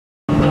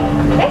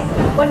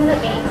What does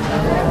it mean?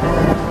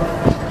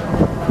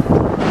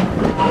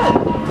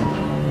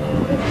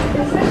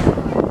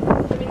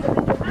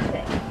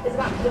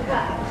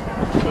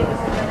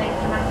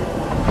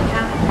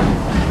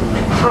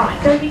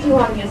 Alright, don't be too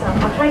hard on yourself.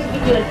 I'll try to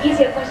give you an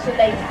easier question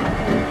later.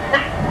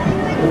 Now,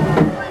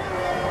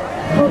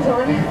 hold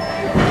on.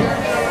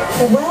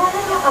 Where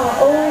are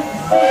all the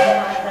silver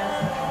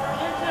miners?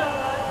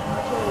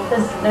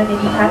 There's no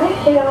need to panic,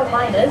 they are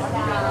miners.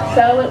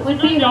 So it would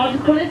be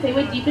logical if they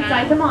were deep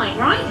inside the mine,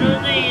 right?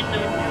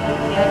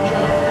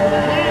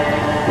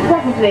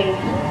 Probably.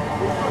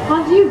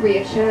 Aren't you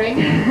reassuring?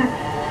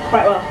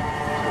 Right, well,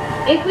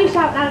 if we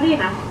shout loudly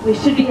enough, we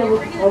should be able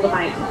to call them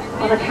out.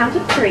 On the count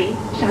of 3,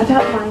 shout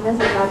out miners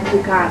as loud as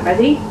you can.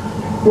 Ready?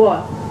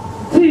 1,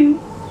 2,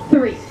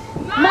 3.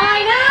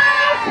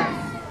 Miners!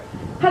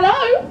 Hello?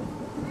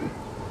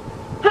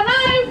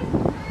 Hello?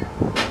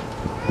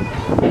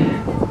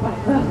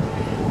 Right, well,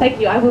 thank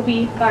you. I will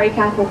be very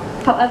careful.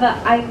 However,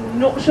 I'm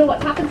not sure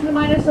what's happened to the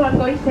miners, so I'm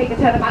going to take a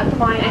turn about the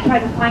mine and try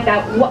to find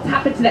out what's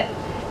happened to them.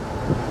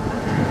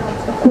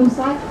 Of course,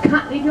 I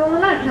can't leave you all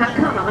alone now,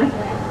 can I?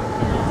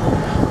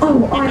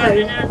 Oh, I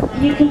know.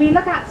 You can be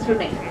lookouts for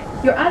me.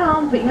 You're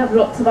unarmed, but you have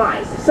lots of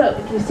eyes. So,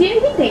 if you see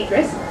anything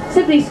dangerous,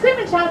 simply scream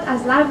and shout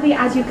as loudly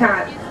as you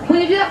can.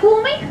 Will you do that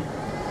for me?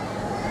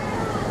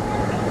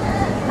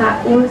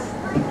 That was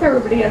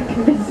terribly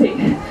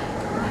unconvincing.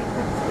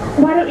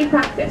 Why don't we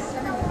practice?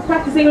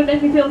 Practicing would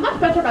make me feel much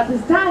better about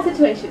this entire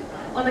situation.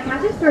 On the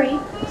count of 3,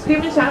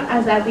 scream and shout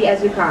as loudly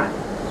as you can.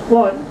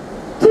 1,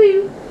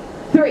 2,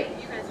 3.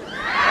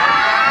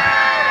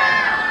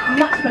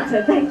 Much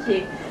better, thank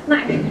you.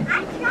 Now,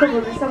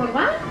 probably someone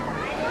there?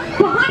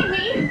 Behind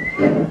me!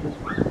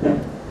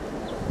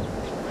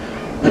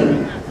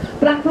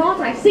 Blackheart,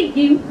 I see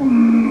you.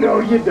 No,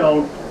 you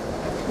don't.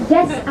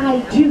 Yes,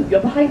 I do.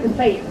 You're behind the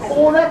fence.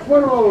 Oh, that's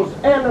one of those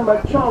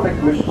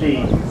animatronic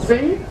machines.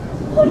 See?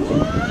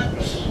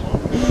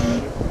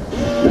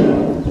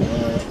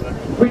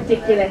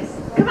 Ridiculous.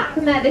 Come back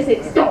from there this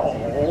instant.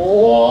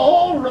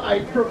 All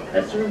right,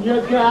 Professor,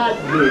 you got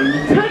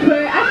me. Don't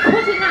worry, I've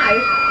caught it now.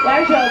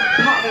 Where's your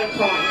partner in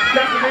crime?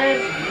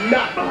 Second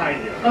not behind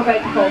you. Okay,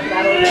 call for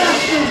that.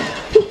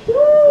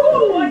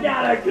 Ooh, I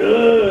got her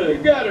good.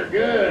 You got her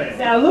good.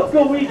 Now look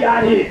what we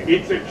got here.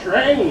 It's a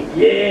train.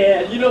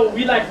 Yeah, you know what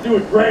we like to do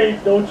with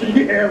trains, don't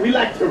you? Yeah, we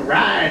like to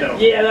ride them.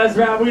 Yeah, that's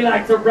right. We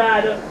like to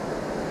ride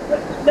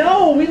them.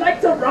 No, we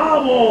like to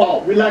rob them.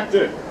 Oh, we like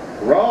to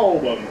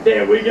rob them.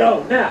 There we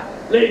go. Now,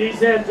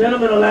 ladies and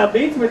gentlemen, allow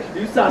me to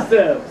introduce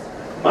ourselves.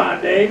 My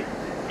name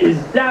is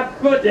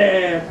Dapper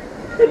Dan,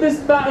 and this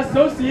is my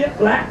associate,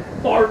 Black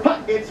Fart.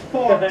 It's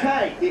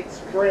Forte. It's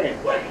Fred.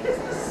 What? It's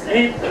the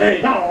same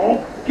thing.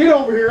 No, get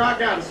over here. I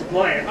got us a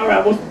plan. All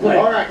right, what's the plan?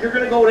 All right, you're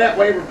gonna go that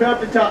way. Rappel up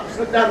the top,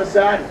 slip down the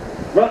side,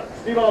 run,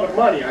 steal all the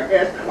money, I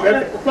guess. We're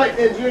gonna deflate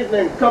the engineers and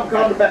then come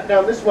back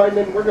down this way, and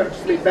then we're gonna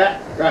just meet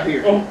back right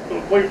here. Oh,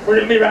 we're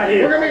gonna meet right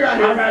here. We're gonna meet right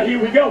here. All right, here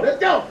we go. Let's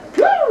go.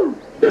 Woo!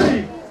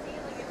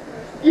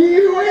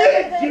 You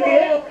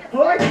idiot!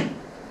 What?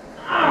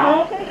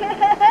 Oh,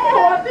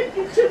 I think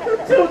you took the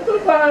tooth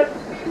of mine.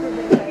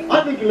 I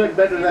think you look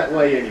better that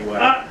way anyway.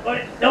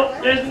 Wait, nope,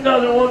 there's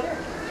another one.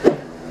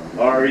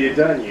 Are you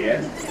done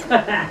yet?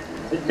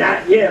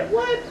 Not yet.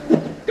 What?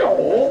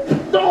 No,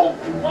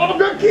 I'm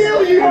gonna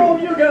kill you! Oh,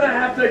 you're gonna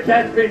have to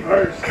catch me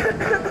first.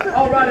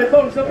 Alrighty,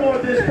 folks,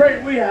 aboard this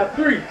train we have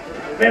 3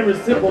 very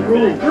simple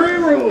rules. 3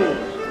 rules.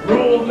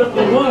 Rule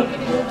number 1,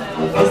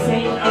 this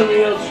ain't a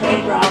real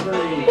train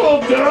robbery. Oh,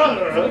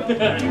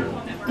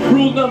 duh!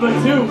 Rule number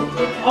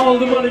 2, all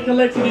the money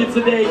collected here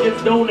today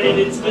gets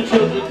donated to the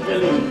children's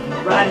village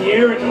right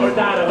here in North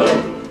Idaho.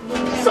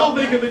 So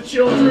think of the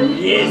children.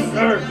 Yes,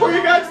 sir. Are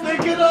you guys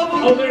thinking of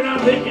them? Oh, they're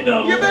not thinking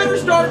of You them. better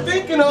start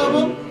thinking of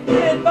them.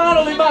 And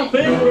finally, my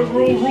favorite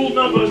rule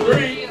number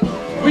 3,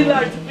 we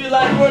like to feel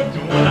like we're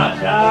doing our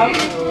job.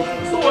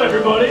 So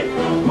everybody,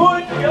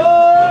 put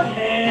your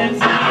hands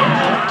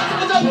together.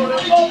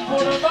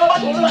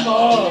 Put them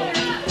up.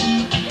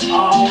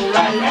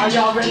 Alright, are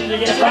y'all ready to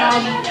get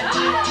round?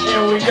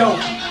 There we go.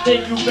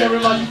 Thank you very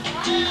much.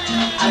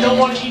 I don't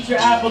want to eat your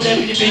apple,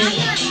 Deputy Bean.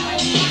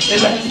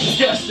 That's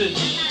disgusting.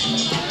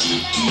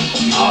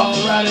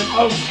 Alrighty,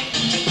 folks.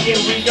 Here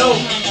we go.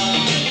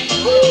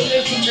 Woo,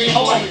 there's some green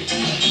Hawaii.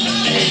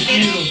 Thank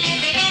you.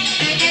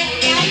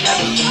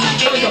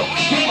 There we go.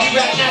 Keep my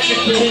rat napkin,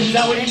 please. Is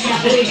that what you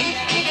need?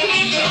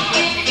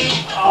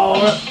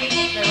 Alright.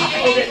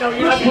 Okay, no,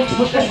 you're not supposed to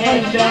put your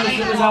hands down as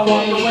soon as I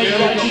walk away. You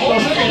gotta keep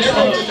those hands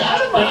up.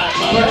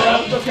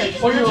 Okay,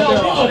 well, you're telling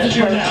me what to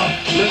do now.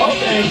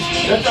 Okay.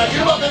 That's right.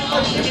 You're about to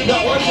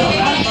got one shot.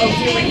 Oh,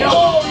 here we go.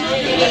 Oh,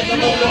 you're right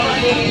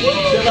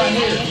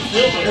here.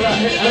 You're right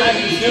here. I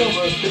like the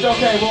silver. It's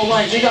okay. We'll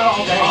wait. We got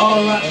all day.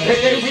 All right.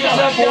 Hey, we got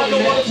 40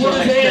 minutes. What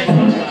was his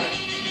hands?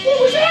 What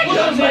was that?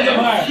 What was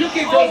that? You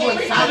keep those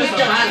ones silent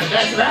behind us.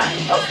 That's right.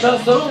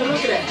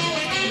 Look at that.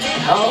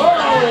 Oh,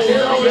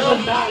 there we go.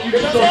 You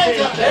can throw hands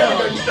up there.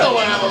 You know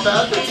what I'm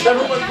about.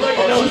 Everyone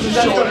looking knows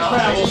that's going to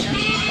travel.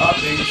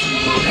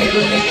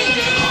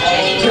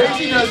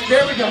 Crazy does.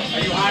 There we go. Are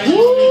you hiding?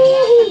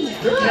 Woo!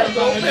 There's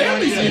no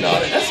family scene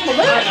on it. That's my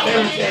man.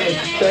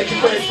 Thank you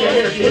for the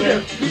here.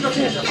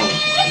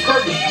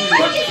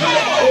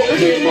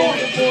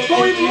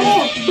 Go even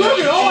more. Look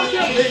at all I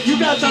got. You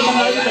got something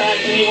behind your back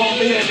and you won't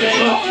be there.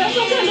 Oh, that's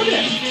okay. Look at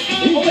it.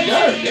 Oh my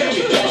God. There we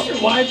go. That's your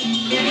wife.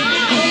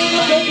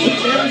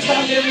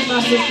 There's my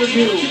sister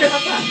too.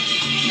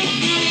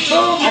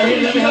 Oh,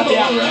 let me help you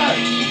out.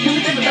 Can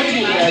we take the back of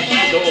that?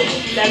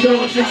 That door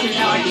was fixing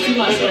now. I can see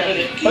myself in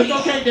it. But it's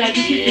okay, Dad.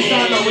 You keep your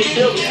side on with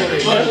Silver.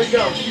 There we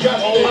go. You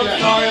got all I'm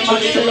sorry. I'm not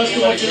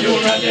interrupting what you're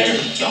doing right there.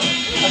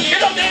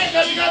 Get up, Dad.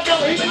 You got to go.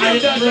 I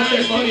ain't done right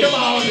there, buddy. Come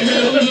on.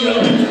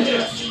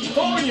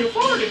 Forward you.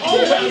 Forward it. Oh,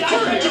 wait. I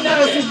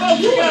recognize you, folks.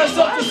 You got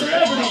something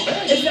celebrity.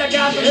 It's that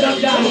guy from Duck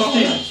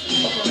Dynasty.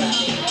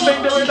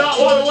 Think that we not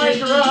want to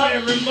wake her up,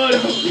 everybody.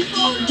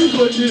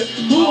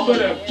 Who but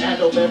a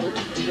handle member?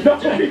 No,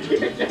 we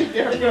can't take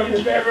care of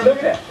you, member.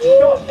 Look at that.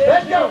 Go,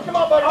 let's go. Come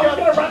on, buddy. I'm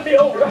going to run me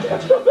over. All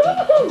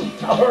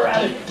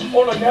right.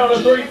 On the count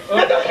of 3.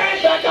 Get those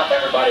hands back up,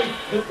 everybody.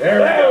 There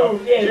we go.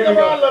 Yeah, come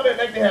on a little bit.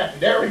 Make me happy.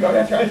 There we go.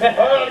 That's right.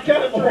 All right, on the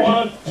count of 3.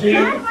 1,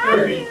 2,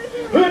 3.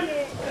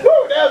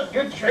 Woo, that was a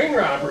good train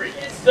robbery.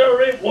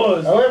 Sir, it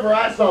was. However,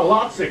 I saw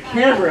lots of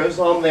cameras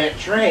on that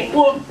train.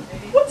 Well,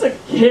 what's a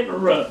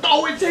camera?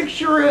 Oh, it takes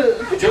your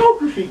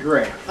photography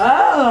graph.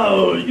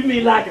 Oh, you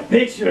mean like a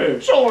picture?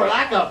 Sure,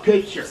 like a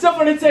picture.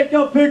 Somebody take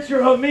a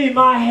picture of me.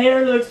 My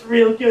hair looks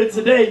real good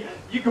today.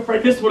 You can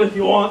frame this one if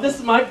you want. This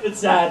is my good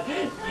side.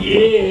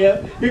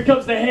 Yeah. Here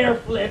comes the hair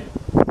flip.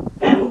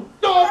 Ow.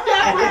 No,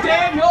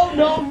 Dad,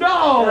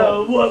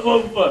 no.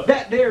 What?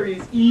 That there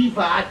is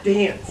Evi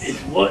Dance. It's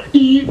what?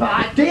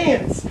 Evi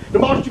Dance. The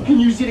monster can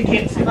use it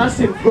against us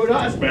and put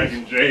us back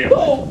in jail.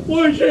 Oh,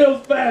 boy,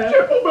 jail's bad.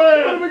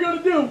 What are we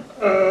gonna do?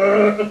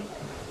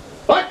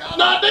 I got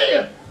an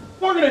idea.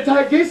 We're gonna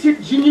take this here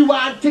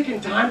genuine ticking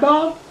time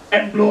bomb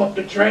and blow up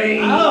the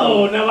train.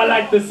 Oh, now I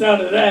like the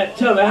sound of that.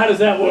 Tell me, how does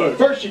that work?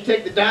 First, you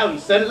take the dial and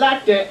set it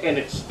like that, and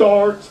it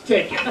starts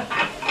ticking.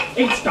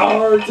 It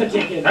starts a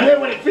ticking. And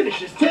then when it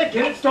finishes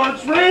ticking, it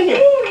starts ringing.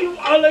 Ooh, you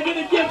are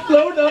gonna get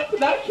blown up,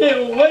 and I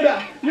can't wait.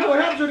 Yeah, you know what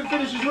happens when it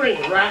finishes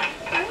ringing, right?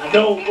 I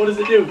don't. What does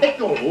it do? It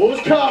goes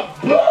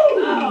kaboom!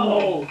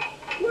 Oh,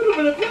 a little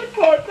bit of that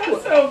part.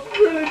 That sounds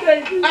really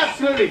dangerous.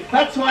 Absolutely.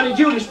 That's why I need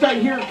you to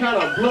stay here and kind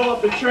of blow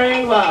up the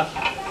train while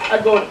I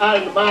go out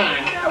in the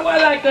mine. Yeah, well, I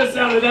like the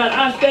sound of that.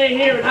 I stay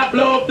here and I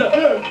blow up the...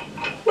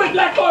 Wait,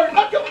 Blackheart!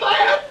 I come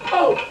back!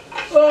 Oh,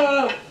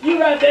 you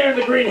right there in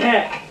the green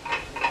hat.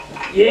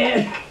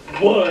 Yeah,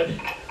 wood.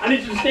 I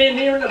need you to stand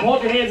here and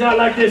hold your hands out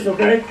like this,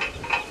 okay?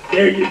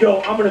 There you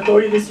go. I'm gonna throw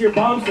you this here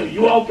bomb so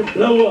you all can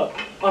blow up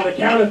on the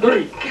count of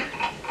 3.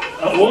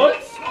 1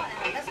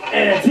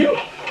 and 2.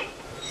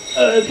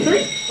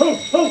 3.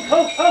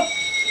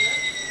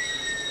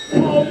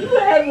 Oh, you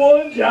had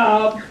one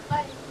job.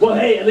 Well,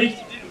 hey, at least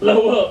you didn't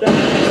blow up. There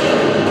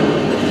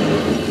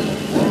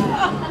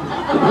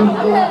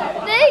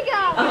you go.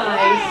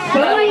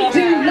 I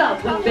do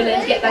love when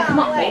villains get their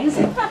comeuppance.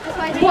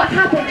 What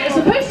happened? You're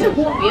supposed to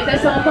warn me if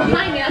there's someone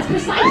behind me. That's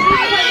precisely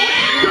what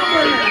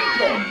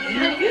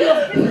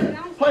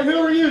Hey, who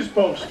are you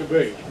supposed to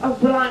be? Oh,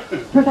 well, I'm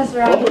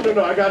Professor Oh, Annabelle.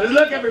 no, I got it.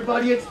 Look,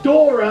 everybody, it's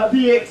Dora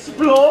the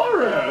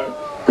Explorer.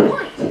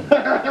 Quite.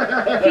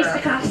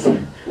 Fisticuffs.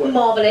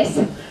 Marvellous.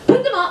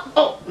 Put them up.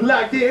 Oh,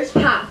 like this?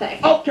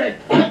 Perfect. Okay.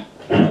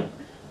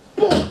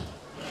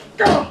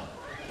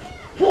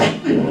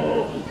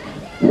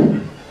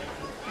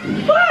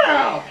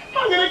 Wow!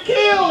 I'm gonna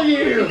kill You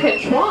you! can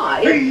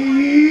try.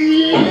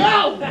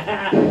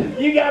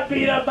 You got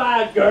beat up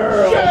by a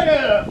girl. Shut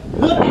up!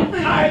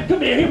 Alright,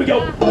 come here we go.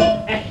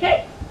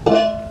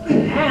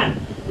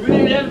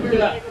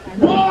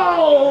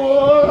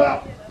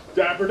 Whoa!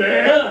 Dapper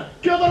Dan!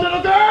 Kill the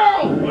little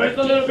girl! Where's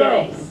the little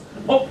girl?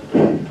 Oh,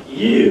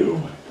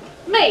 you.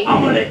 Me.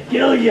 I'm gonna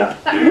kill you.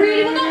 That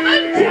really will not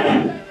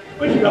end.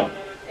 Where'd you go?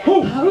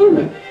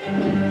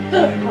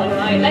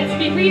 Alright, let's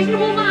be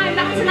reasonable mind.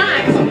 That's an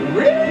act.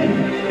 Really?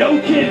 No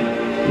kidding.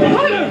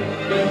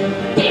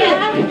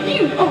 Yeah,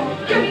 you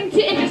are going to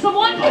injure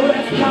someone. Oh,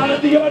 that's kind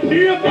of the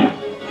idea.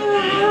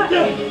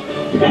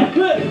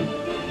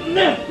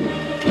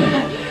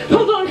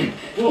 Hold on.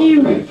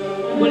 You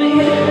want to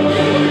hit it?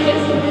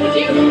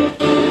 Did you?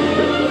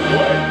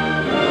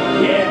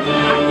 Yeah,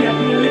 I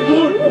definitely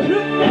would.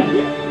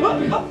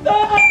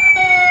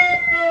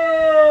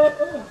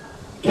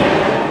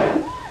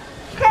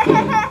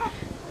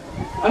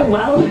 Oh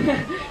well.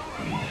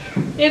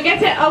 You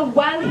get it? Oh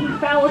well, he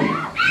fell.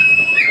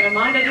 Never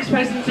mind, I just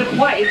posted some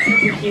quite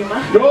sense of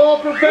humour. Go,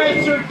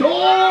 Professor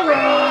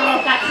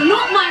Dora! That's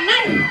not my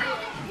name!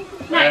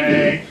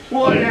 Hey,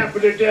 what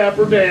happened to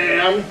Dapper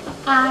Dan?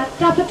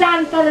 Dapper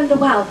Dan fell in the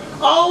well.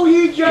 Oh,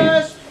 he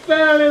just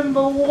fell in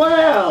the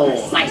well.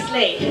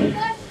 Precisely.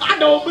 I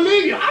don't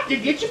believe you. I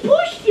could get you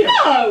pushed here.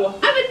 No,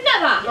 I would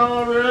never.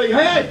 Oh, really?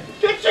 Hey,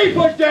 did she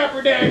push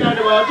Dapper Dan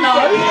under the well? No.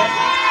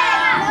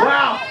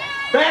 Wow.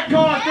 That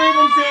car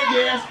Steven said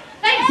yes.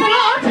 Thanks a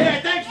lot. Yeah,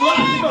 thanks a lot.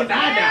 You're going to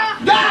die now.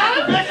 Die,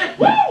 Professor.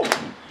 Woo!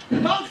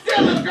 Hold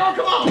still, little girl.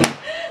 Come on.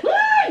 Woo!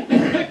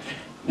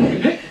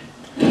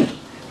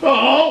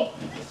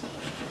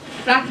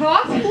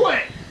 Blackheart? What?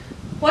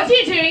 What are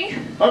you doing?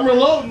 I'm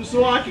reloading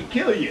so I can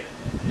kill you.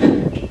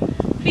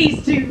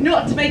 Please do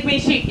not make me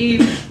shoot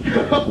you.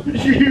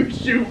 You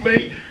shoot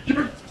me,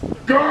 you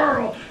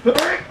girl.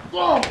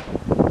 Oh,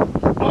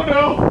 oh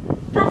no,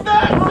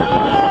 Professor!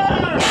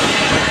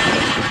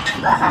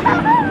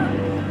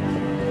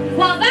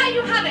 Well, there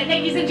you have it,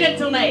 ladies and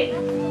gentlemen.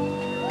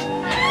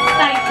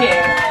 Thank you.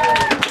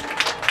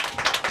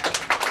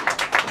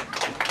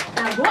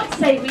 Now, what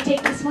say we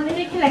take this money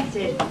we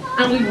collected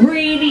and we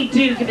really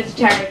do give it to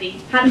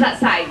charity? How does that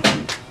sound?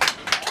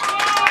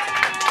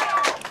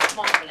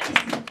 Marvellous.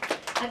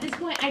 At this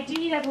point, I do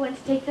need everyone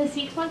to take their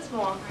seats once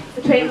more.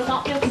 The train will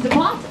not be able to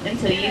depart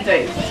until you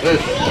do.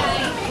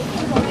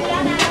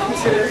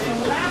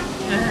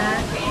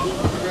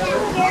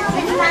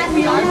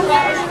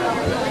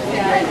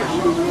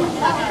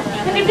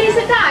 Can you please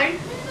sit down?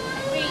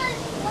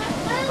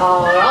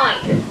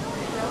 Alright.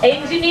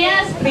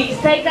 Engineers, please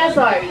take us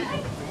home.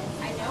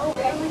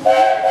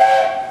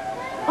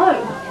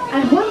 Oh,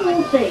 and one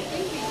more thing.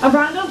 A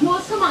round of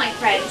applause for my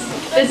friends,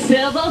 the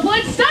Silver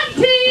Woods Stunt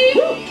Team!